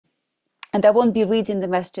And I won't be reading the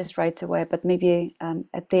messages right away, but maybe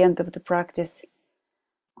at the end of the practice,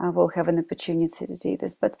 I will have an opportunity to do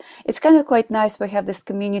this. But it's kind of quite nice. We have this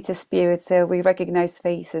community spirit, so we recognize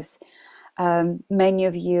faces. Many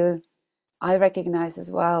of you I recognize as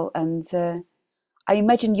well. And I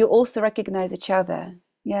imagine you also recognize each other.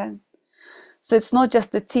 Yeah. So it's not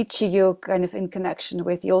just the teacher you're kind of in connection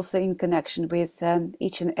with, you're also in connection with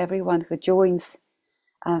each and everyone who joins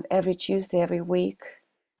every Tuesday, every week.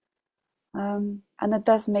 And it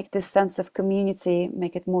does make this sense of community,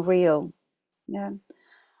 make it more real. Yeah.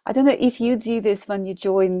 I don't know if you do this when you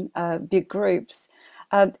join big groups.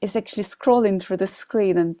 It's actually scrolling through the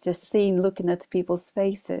screen and just looking at people's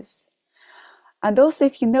faces. And also,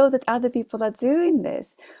 if you know that other people are doing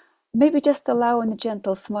this, maybe just allowing a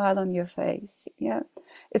gentle smile on your face. Yeah,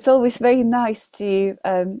 it's always very nice to,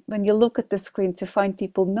 when you look at the screen, to find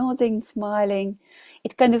people nodding, smiling.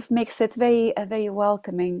 It kind of makes it very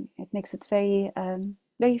welcoming. It makes it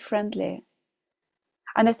very friendly.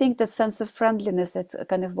 And I think that sense of friendliness, that's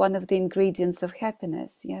kind of one of the ingredients of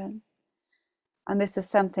happiness. Yeah. And this is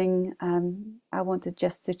something I wanted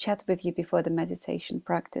just to chat with you before the meditation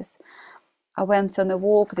practice. I went on a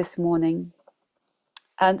walk this morning,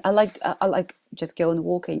 and I like just going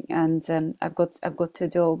walking. And I've got two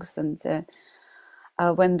dogs, and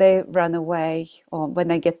when they run away or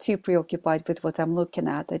when I get too preoccupied with what I'm looking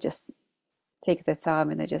at, I just take the time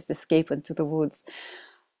and I just escape into the woods.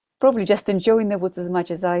 Probably just enjoying the woods as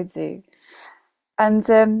much as I do. And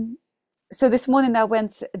so this morning I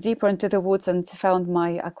went deeper into the woods and found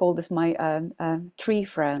I call this my tree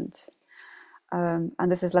friend. And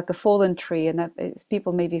this is like a fallen tree, and it's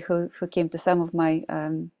people maybe who came to some of my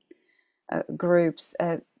groups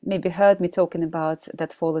maybe heard me talking about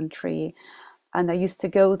that fallen tree. And I used to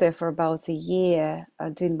go there for about a year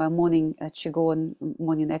doing my morning qigong,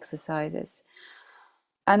 morning exercises.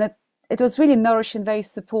 And it was really nourishing, very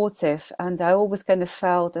supportive. And I always kind of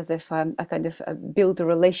felt as if I kind of build a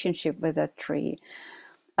relationship with that tree.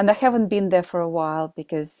 And I haven't been there for a while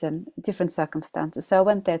because different circumstances. So I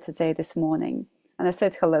went there today, this morning, and I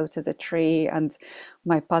said hello to the tree. And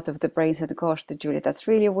my part of the brain said, gosh, Julie, that's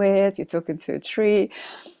really weird. You're talking to a tree.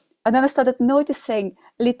 And then I started noticing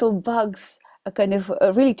little bugs kind of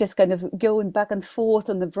really just kind of going back and forth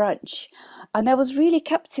on the branch. And I was really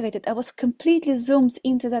captivated. I was completely zoomed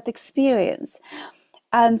into that experience.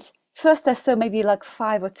 And first I saw maybe like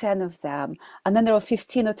 5 or 10 of them, and then there were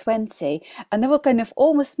 15 or 20, and they were kind of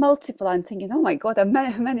almost multiplying, thinking, oh my God, I'm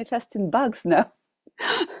manifesting bugs now.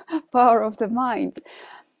 Power of the mind.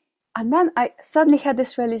 And then I suddenly had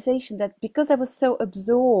this realization that because I was so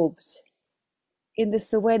absorbed in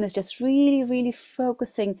this awareness, just really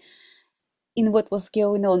focusing in what was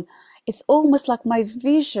going on, it's almost like my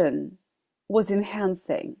vision was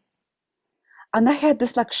enhancing. And I had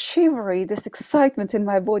this like shivery, this excitement in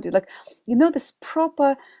my body, like, this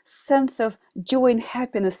proper sense of joy and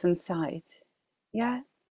happiness inside. Yeah.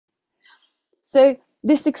 So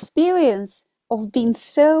this experience of being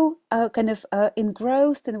so kind of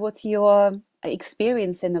engrossed in what you're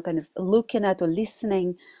experiencing or kind of looking at or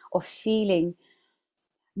listening or feeling,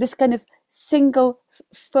 this kind of single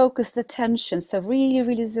focused attention, so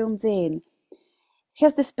really zoomed in,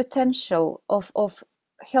 has this potential of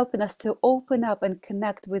helping us to open up and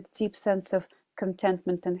connect with deep sense of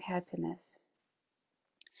contentment and happiness.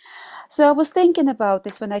 So I was thinking about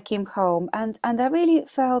this when I came home, and I really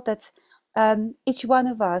felt that each one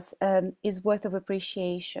of us is worth of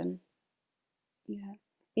appreciation. Yeah,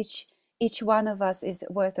 each one of us is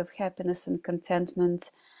worth of happiness and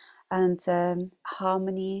contentment and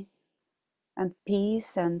harmony and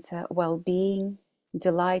peace and well-being,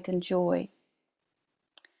 delight and joy.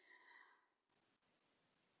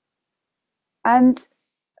 And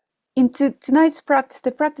into tonight's practice,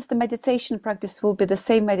 the meditation practice will be the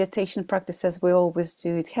same meditation practice as we always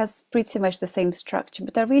do. It has pretty much the same structure,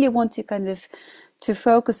 but I really want you kind of to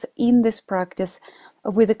focus in this practice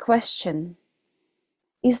with a question.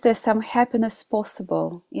 Is there some happiness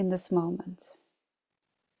possible in this moment?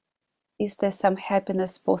 Is there some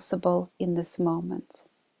happiness possible in this moment?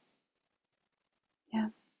 Yeah.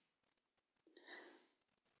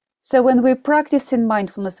 So when we're practicing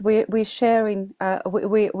mindfulness, we're sharing,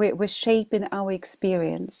 we're shaping our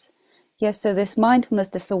experience. Yes, so this mindfulness,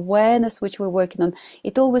 this awareness which we're working on,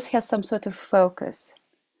 it always has some sort of focus.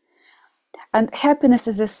 And happiness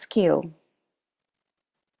is a skill.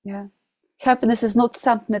 Yeah. Happiness is not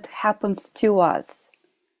something that happens to us.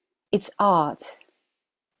 It's art.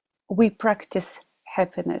 We practice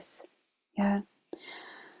happiness. Yeah.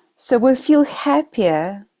 So we feel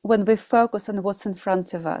happier when we focus on what's in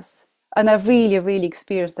front of us. And I really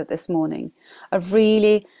experienced that this morning. I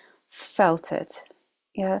really felt it.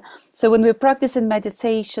 Yeah. So when we're practicing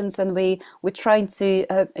meditations and we're trying to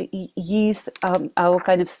use our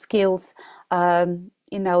kind of skills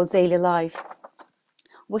in our daily life,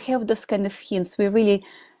 we have those kind of hints. We really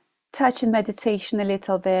touch in meditation a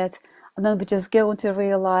little bit, and then we just go into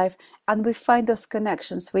real life and we find those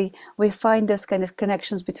connections. We find those kind of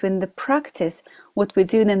connections between the practice, what we're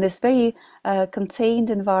doing in this very contained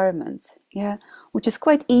environment, yeah, which is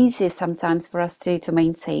quite easy sometimes for us to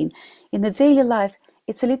maintain. In the daily life,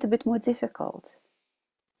 it's a little bit more difficult.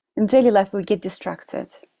 In daily life, we get distracted,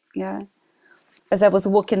 yeah. As I was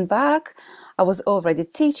walking back, I was already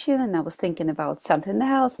teaching and I was thinking about something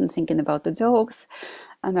else and thinking about the dogs.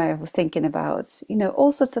 And I was thinking about,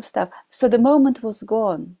 all sorts of stuff. So the moment was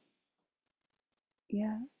gone.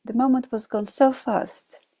 Yeah, the moment was gone so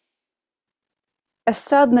fast. As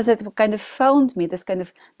sudden as it kind of found me, this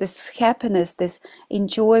happiness, this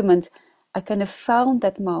enjoyment, I kind of found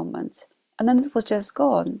that moment. And then it was just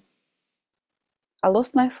gone. I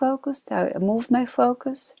lost my focus, I moved my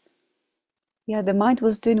focus. Yeah, the mind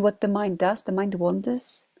was doing what the mind does, the mind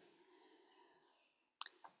wanders.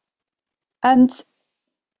 And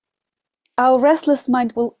our restless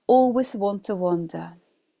mind will always want to wander.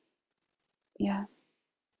 Yeah,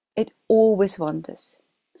 it always wanders.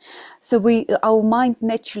 So our mind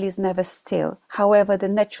naturally is never still. However, the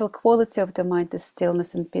natural quality of the mind is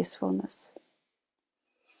stillness and peacefulness.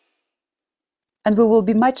 And we will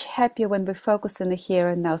be much happier when we focus in the here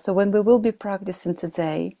and now. So when we will be practicing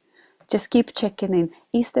today, just keep checking in.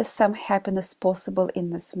 Is there some happiness possible in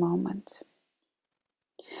this moment?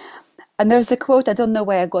 And there's a quote, I don't know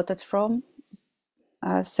where I got it from,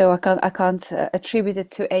 so I can't attribute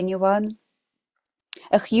it to anyone.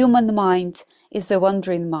 A human mind is a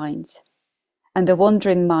wandering mind, and the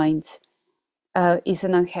wandering mind is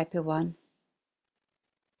an unhappy one.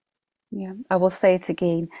 Yeah, I will say it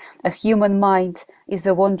again. A human mind is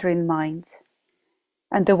a wandering mind,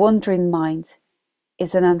 and the wandering mind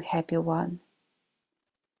is an unhappy one.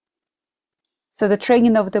 So the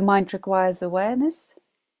training of the mind requires awareness,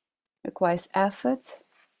 requires effort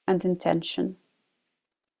and intention.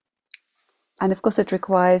 And of course it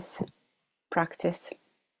requires practice.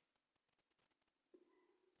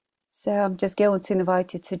 So I'm just going to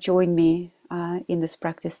invite you to join me in this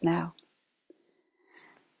practice now.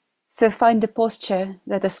 So find a posture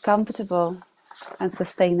that is comfortable and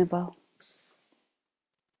sustainable.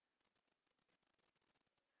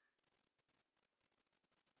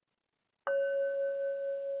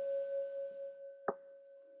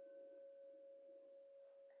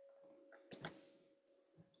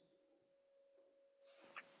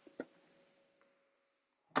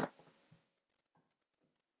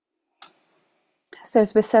 So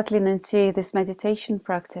as we're settling into this meditation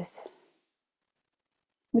practice,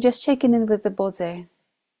 we're just checking in with the body.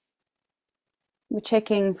 We're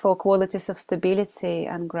checking for qualities of stability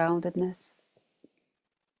and groundedness.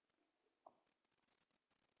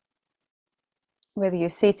 Whether you're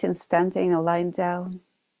sitting, standing, or lying down,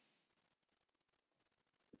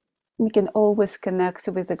 we can always connect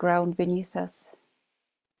with the ground beneath us.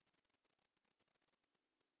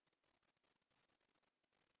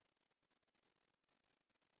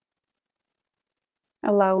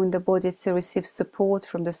 Allowing the body to receive support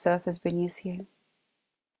from the surface beneath you.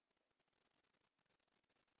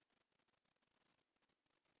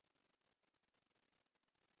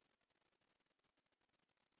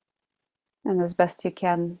 And as best you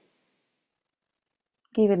can,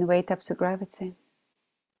 giving weight up to gravity.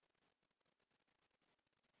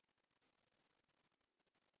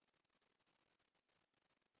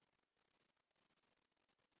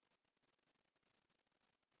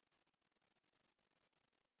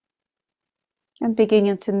 And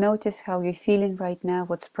beginning to notice how you're feeling right now,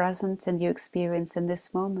 what's present in your experience in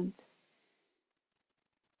this moment.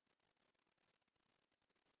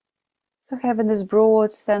 So having this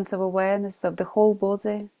broad sense of awareness of the whole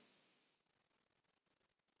body,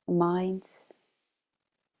 mind,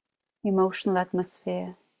 emotional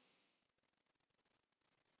atmosphere.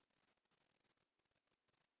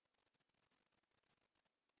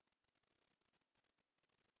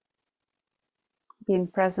 Being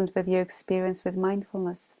present with your experience with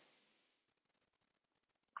mindfulness.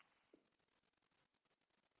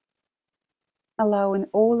 Allowing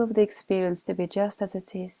all of the experience to be just as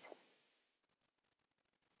it is.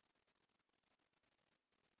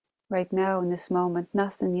 Right now, in this moment,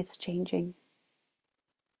 nothing needs changing.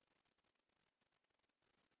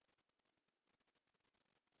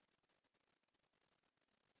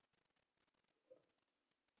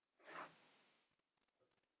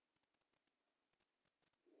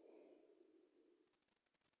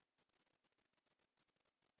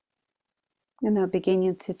 And now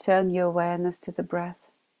beginning to turn your awareness to the breath.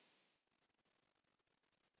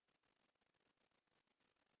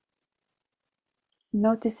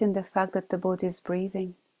 Noticing the fact that the body is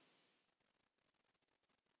breathing.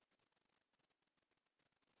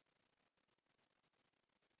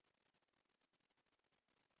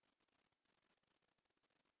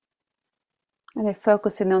 And if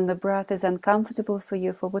focusing on the breath is uncomfortable for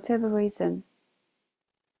you for whatever reason,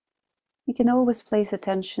 you can always place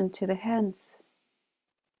attention to the hands.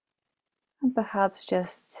 And perhaps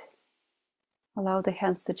just allow the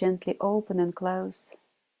hands to gently open and close.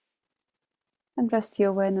 And rest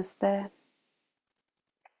your awareness there.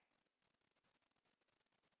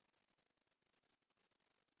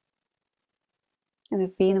 And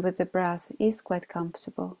if being with the breath is quite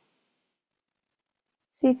comfortable,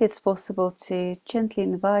 see if it's possible to gently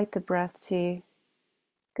invite the breath to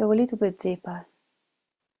go a little bit deeper.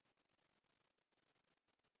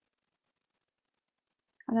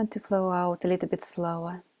 And then to flow out a little bit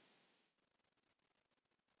slower.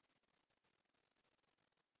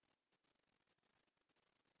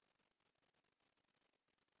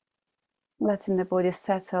 Letting the body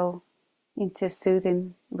settle into a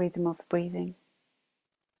soothing rhythm of breathing.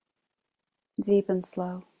 Deep and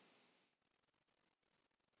slow.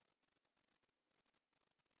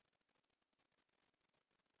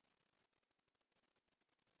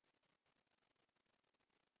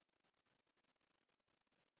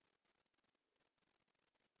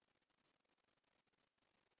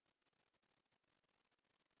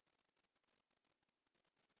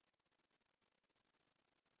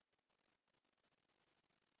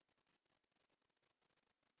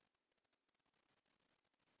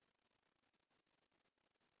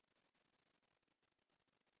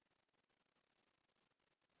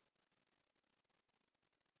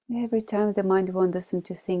 Every time the mind wanders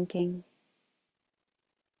into thinking,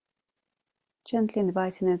 gently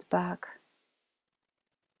inviting it back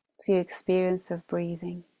to your experience of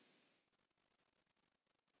breathing.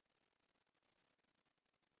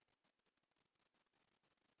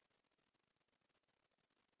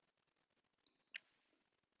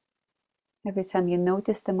 Every time you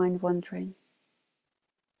notice the mind wandering,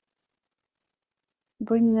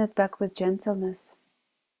 bringing it back with gentleness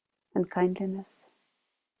and kindliness.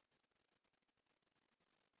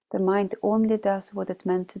 The mind only does what it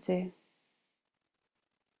meant to do.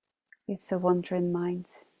 It's a wandering mind.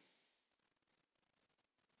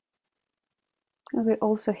 And we're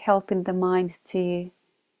also helping the mind to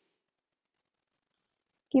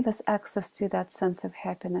give us access to that sense of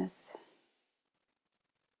happiness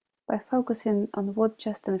by focusing on what's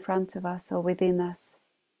just in front of us or within us,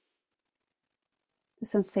 the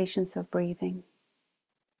sensations of breathing.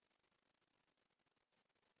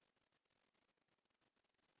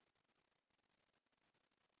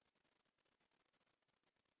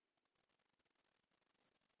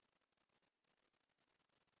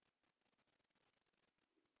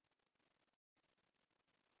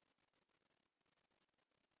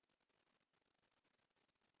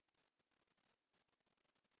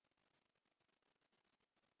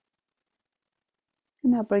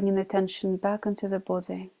 Now bringing attention back into the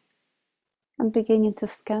body and beginning to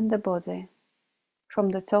scan the body from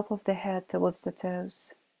the top of the head towards the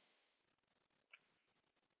toes.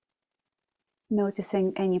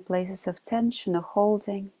 Noticing any places of tension or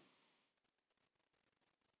holding.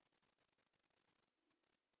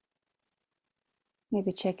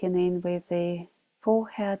 Maybe checking in with the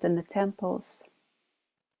forehead and the temples.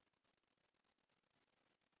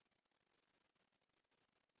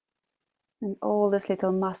 And all these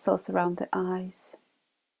little muscles around the eyes.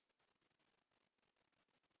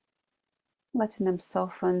 Letting them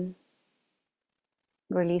soften,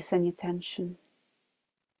 release any tension.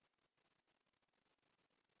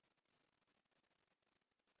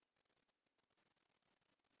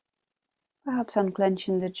 Perhaps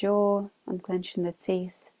unclenching the jaw, unclenching the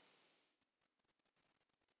teeth.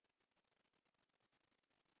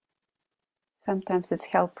 Sometimes it's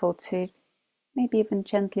helpful to maybe even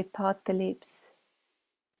gently part the lips.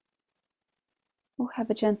 Or have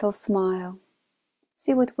a gentle smile.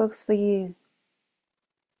 See what works for you.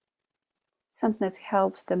 Something that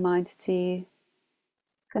helps the mind to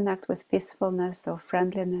connect with peacefulness or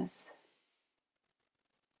friendliness.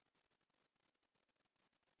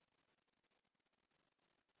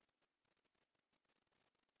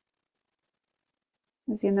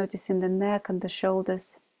 As you notice in the neck and the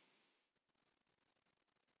shoulders,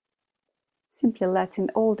 simply letting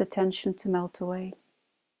all the tension to melt away.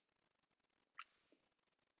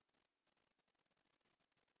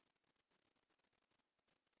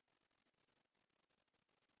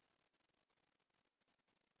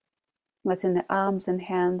 letting the arms and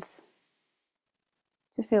hands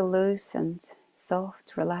to feel loose and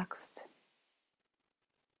soft, relaxed.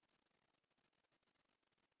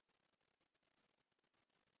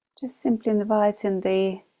 Just simply inviting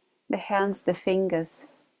the hands, the fingers,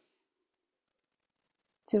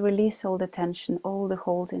 to release all the tension, all the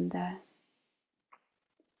holding there.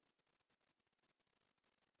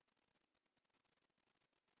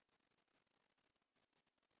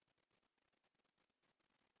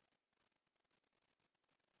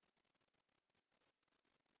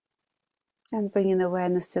 And bringing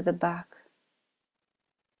awareness to the back.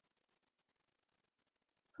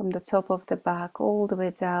 From the top of the back all the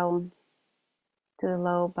way down to the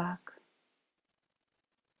lower back.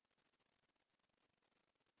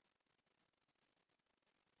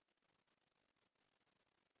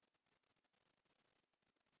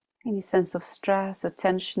 Any sense of stress or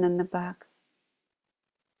tension in the back,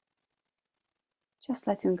 just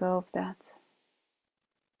letting go of that.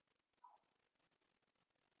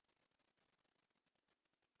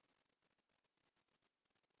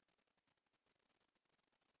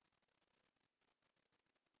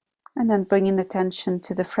 And then bringing attention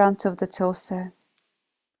to the front of the torso,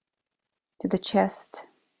 to the chest.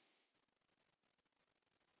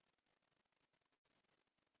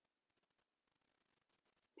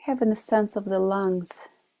 Having a sense of the lungs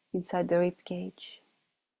inside the rib cage.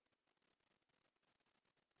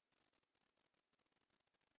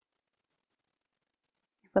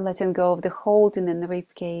 If we're letting go of the holding in the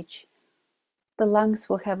rib cage, the lungs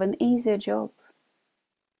will have an easier job,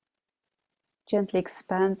 gently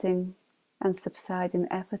expanding and subsiding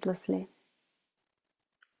effortlessly.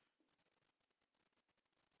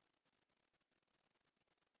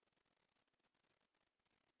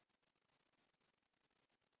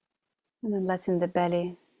 And then letting the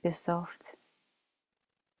belly be soft.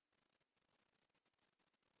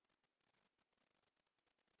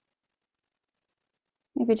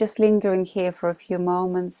 Maybe just lingering here for a few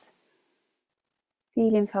moments,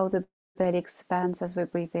 feeling how the belly expands as we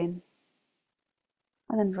breathe in,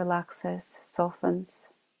 and then relaxes, softens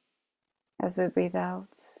as we breathe out.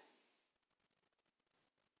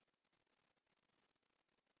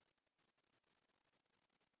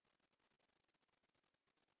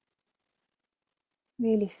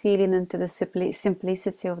 Really feeling into the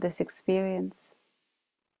simplicity of this experience.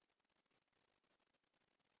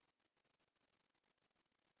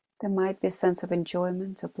 There might be a sense of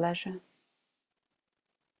enjoyment or pleasure,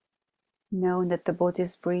 knowing that the body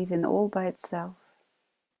is breathing all by itself.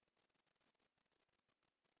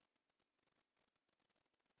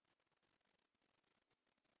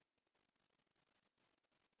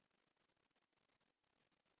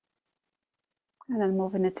 And then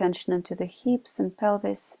moving attention into the hips and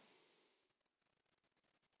pelvis.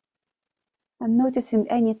 And noticing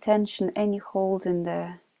any tension, any hold in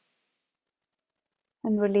there.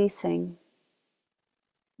 And releasing,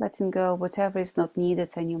 letting go whatever is not needed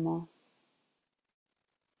anymore.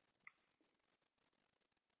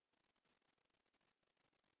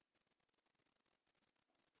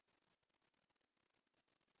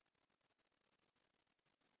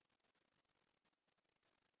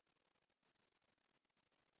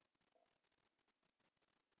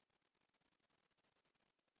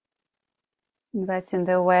 Inviting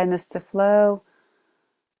the awareness to flow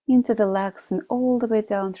into the legs and all the way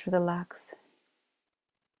down through the legs.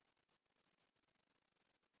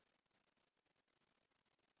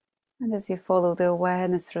 And as you follow the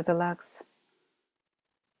awareness through the legs,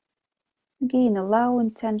 again allow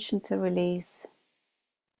intention to release,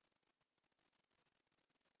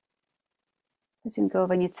 letting go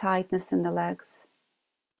of any tightness in the legs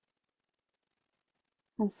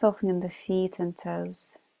and softening the feet and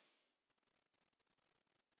toes.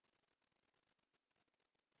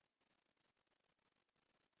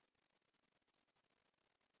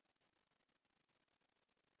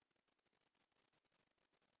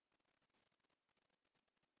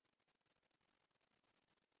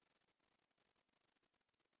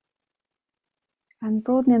 And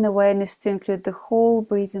broadening awareness to include the whole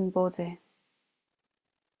breathing body.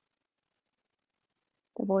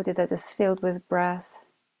 The body that is filled with breath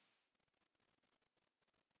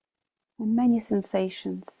and many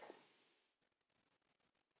sensations.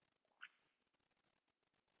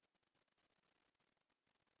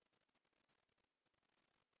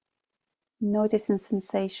 Noticing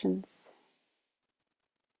sensations,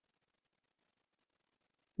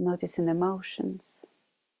 noticing emotions.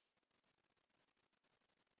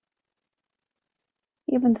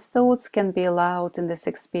 Even thoughts can be allowed in this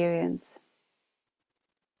experience.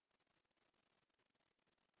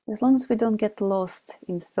 As long as we don't get lost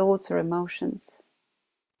in thoughts or emotions.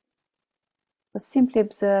 but simply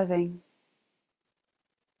observing,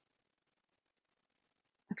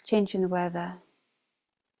 like change in weather,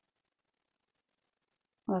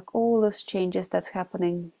 like all those changes that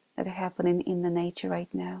are happening in the nature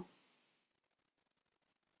right now.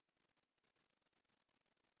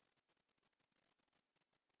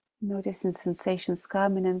 Noticing sensations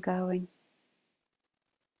coming and going,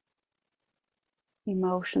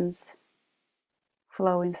 emotions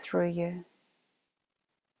flowing through you,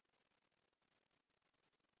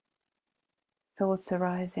 thoughts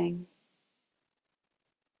arising,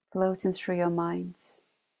 floating through your mind.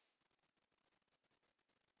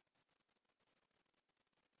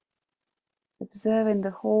 Observing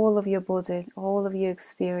the whole of your body, all of your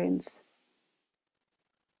experience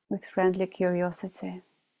with friendly curiosity.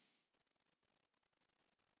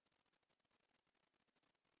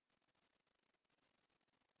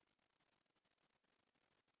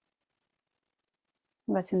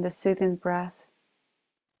 Letting the soothing breath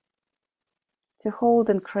to hold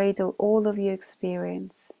and cradle all of your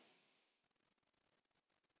experience.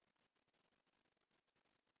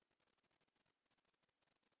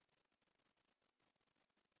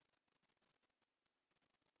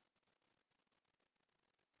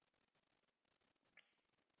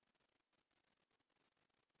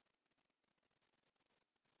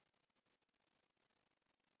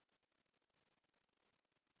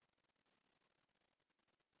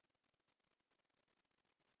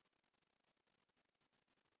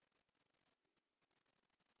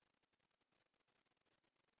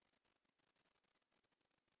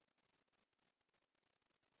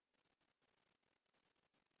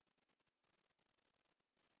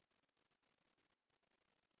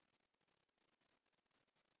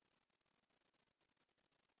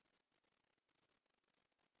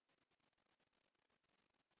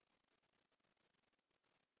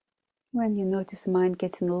 When you notice mind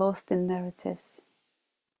getting lost in narratives,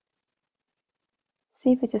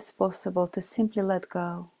 see if it is possible to simply let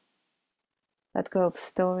go. Let go of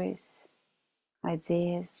stories,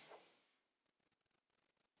 ideas,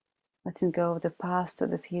 letting go of the past or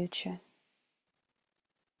the future,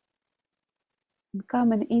 and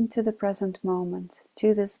coming into the present moment,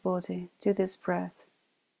 to this body, to this breath,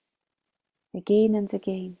 again and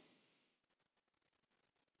again.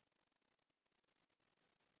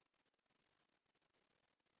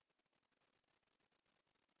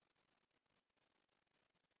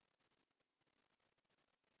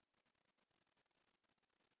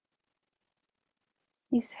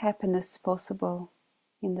 Is happiness possible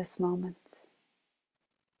in this moment?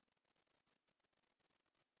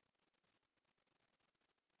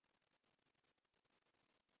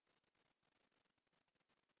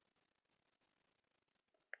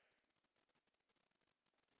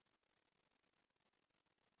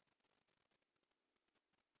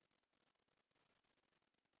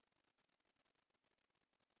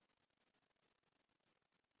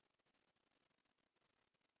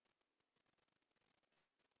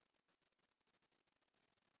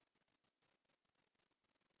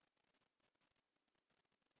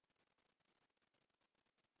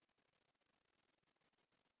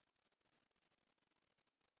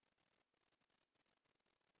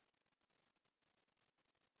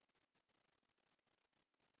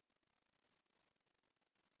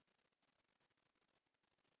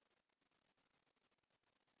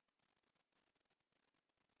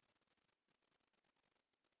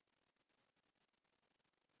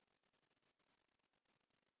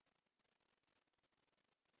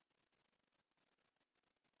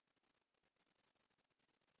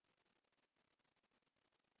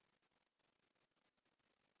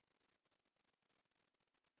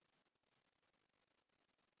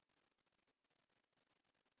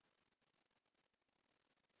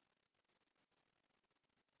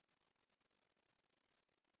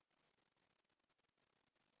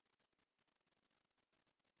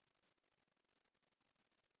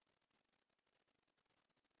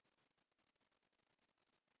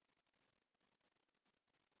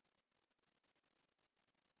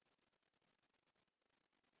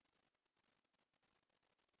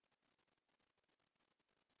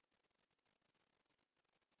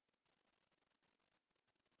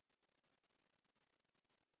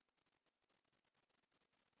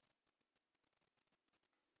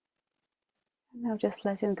 And now just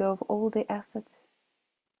letting go of all the effort.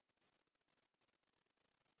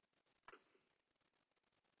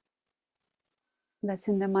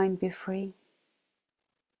 Letting the mind be free.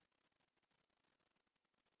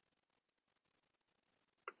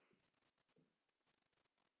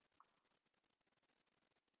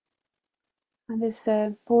 And this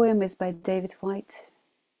poem is by David White.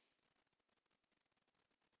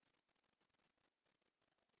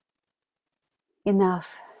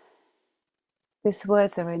 enough. These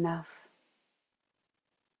words are enough.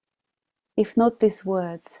 If not these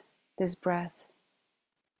words, this breath.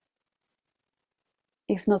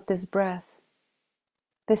 If not this breath,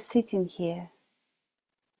 this sitting here,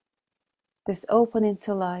 this opening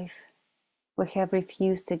to life we have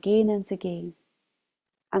refused again and again,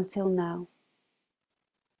 until now,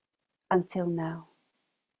 until now.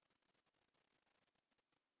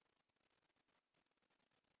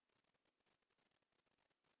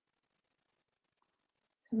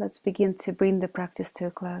 So let's begin to bring the practice to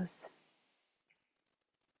a close.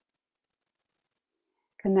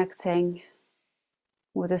 Connecting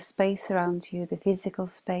with the space around you, the physical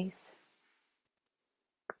space.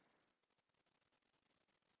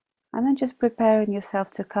 And then just preparing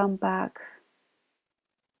yourself to come back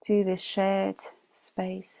to this shared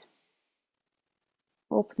space.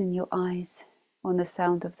 Opening your eyes on the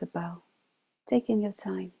sound of the bell. Taking your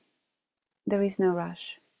time. There is no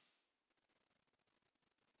rush.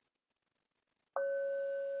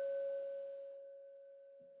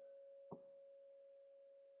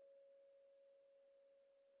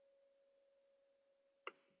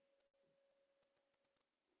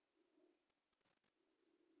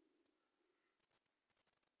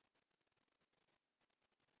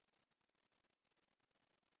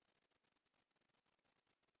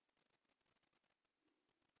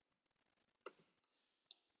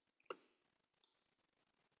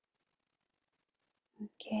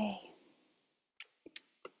 Okay.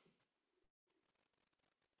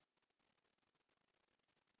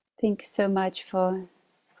 Thanks so much for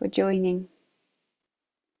joining.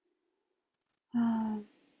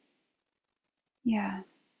 Yeah.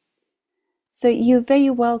 So you're very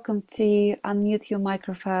welcome to unmute your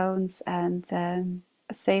microphones and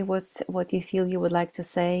say what you feel you would like to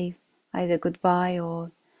say, either goodbye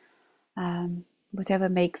or whatever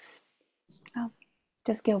makes. Oh,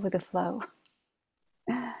 just go with the flow.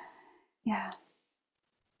 Yeah.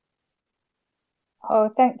 Oh,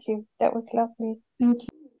 thank you. That was lovely. Thank you.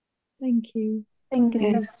 Thank you. Thank you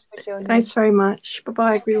so much for joining. Thanks very much.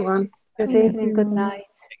 Bye-bye, everyone. Good evening, good night.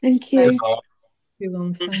 Thank you.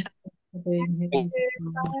 Everyone, thank you for being here.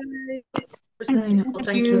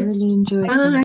 Thank you. Really enjoyed it.